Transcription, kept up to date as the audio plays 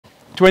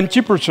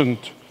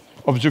20%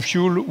 of the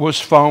fuel was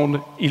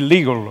found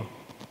illegal.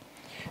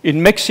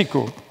 In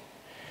Mexico,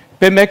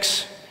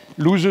 Pemex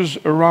loses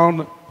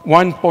around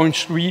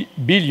 $1.3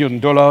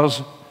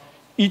 billion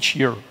each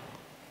year.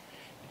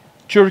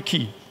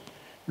 Turkey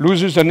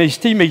loses an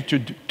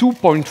estimated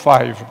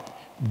 $2.5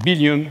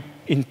 billion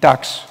in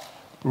tax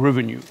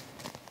revenue.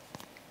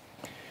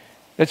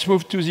 Let's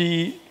move to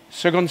the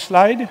second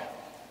slide.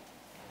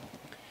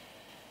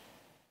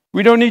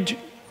 We don't need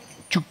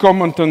to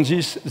comment on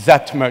this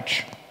that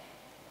much.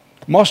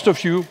 Most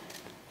of you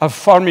are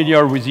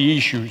familiar with the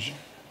issues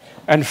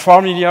and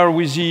familiar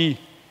with the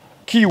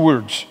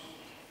keywords: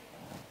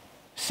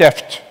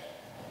 theft,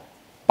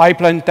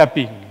 pipeline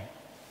tapping,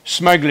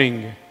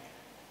 smuggling,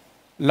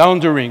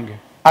 laundering,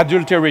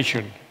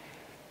 adulteration.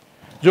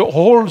 The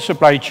whole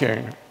supply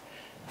chain,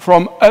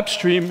 from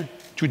upstream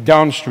to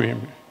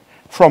downstream,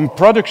 from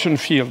production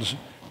fields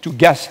to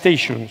gas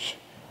stations,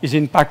 is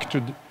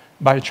impacted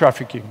by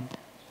trafficking.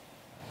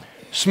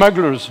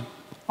 Smugglers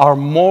are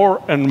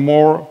more and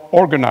more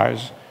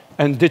organized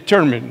and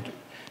determined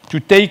to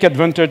take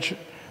advantage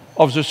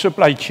of the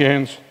supply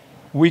chain's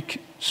weak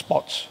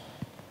spots.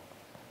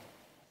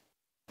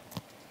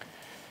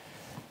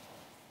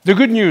 The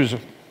good news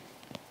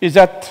is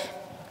that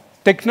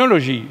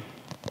technology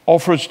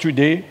offers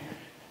today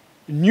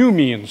new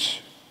means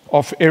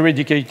of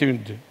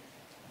eradicating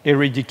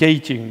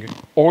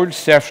oil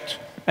theft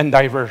and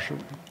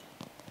diversion.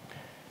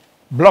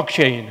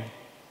 Blockchain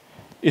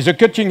is a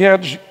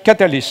cutting-edge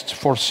catalyst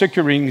for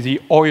securing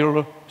the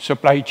oil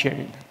supply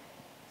chain.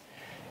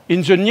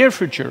 In the near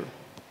future,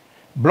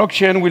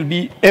 blockchain will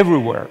be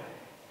everywhere.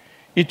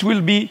 It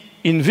will be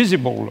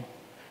invisible,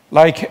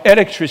 like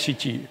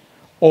electricity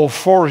or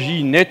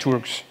 4G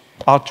networks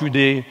are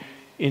today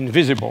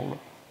invisible.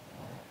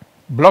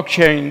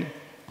 Blockchain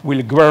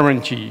will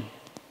guarantee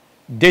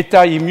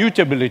data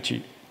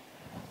immutability,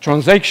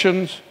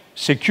 transactions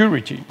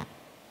security.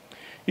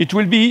 It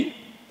will be,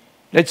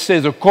 let's say,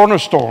 the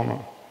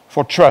cornerstone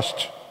for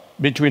trust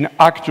between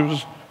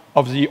actors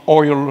of the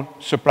oil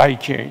supply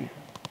chain.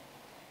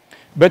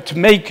 But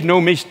make no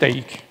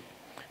mistake,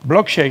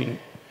 blockchain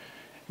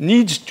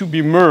needs to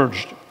be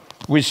merged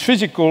with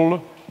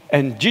physical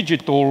and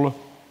digital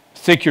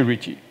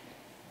security.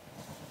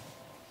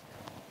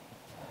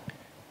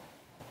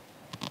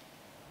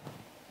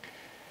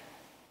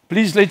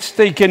 Please, let's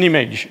take an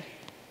image.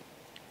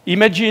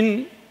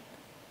 Imagine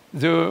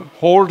the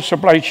whole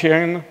supply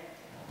chain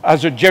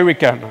as a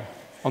jerrycan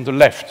on the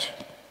left.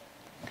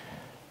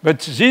 But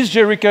this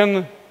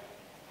jerrycan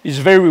is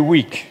very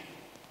weak.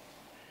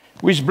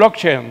 With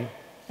blockchain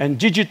and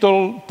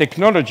digital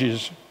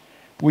technologies,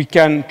 we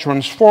can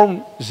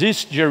transform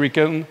this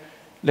jerrycan,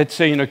 let's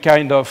say, in a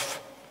kind of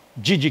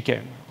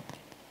DIGICAN.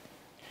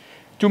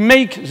 To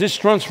make this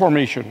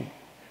transformation,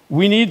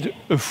 we need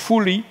a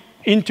fully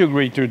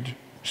integrated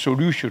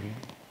solution.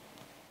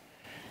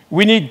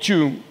 We need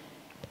to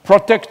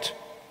protect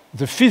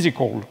the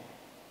physical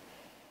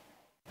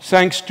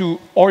thanks to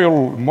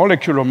oil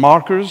molecular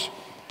markers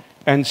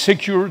and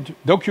secured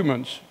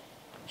documents.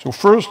 So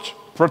first,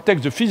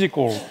 protect the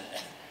physical,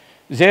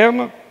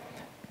 then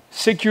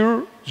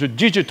secure the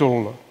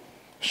digital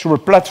through a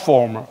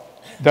platform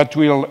that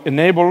will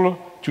enable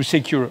to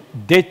secure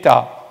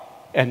data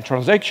and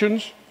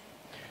transactions,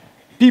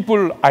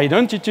 people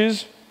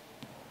identities,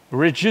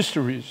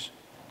 registries.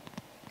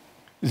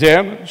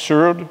 Then,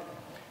 third,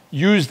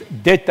 use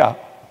data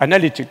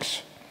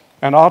analytics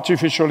and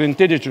artificial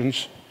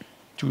intelligence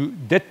to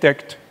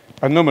detect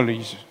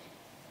anomalies.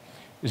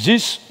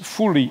 This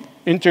fully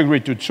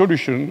integrated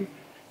solution,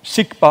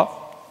 SICPA,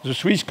 the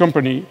Swiss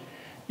company,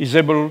 is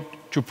able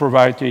to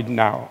provide it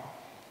now.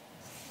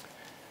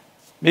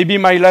 Maybe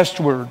my last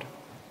word.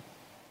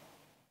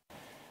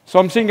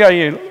 Something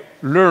I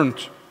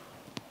learned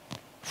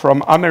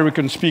from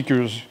American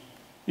speakers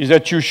is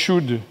that you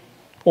should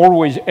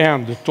always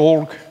end the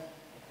talk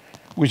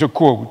with a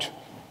quote.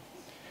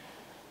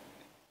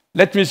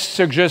 Let me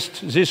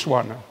suggest this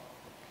one.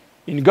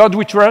 In God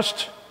we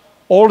trust,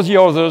 all the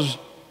others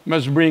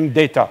must bring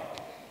data.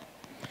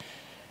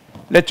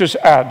 Let us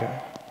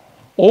add,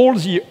 all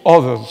the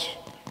others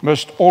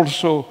must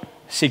also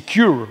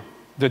secure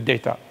the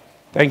data.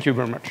 Thank you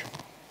very much.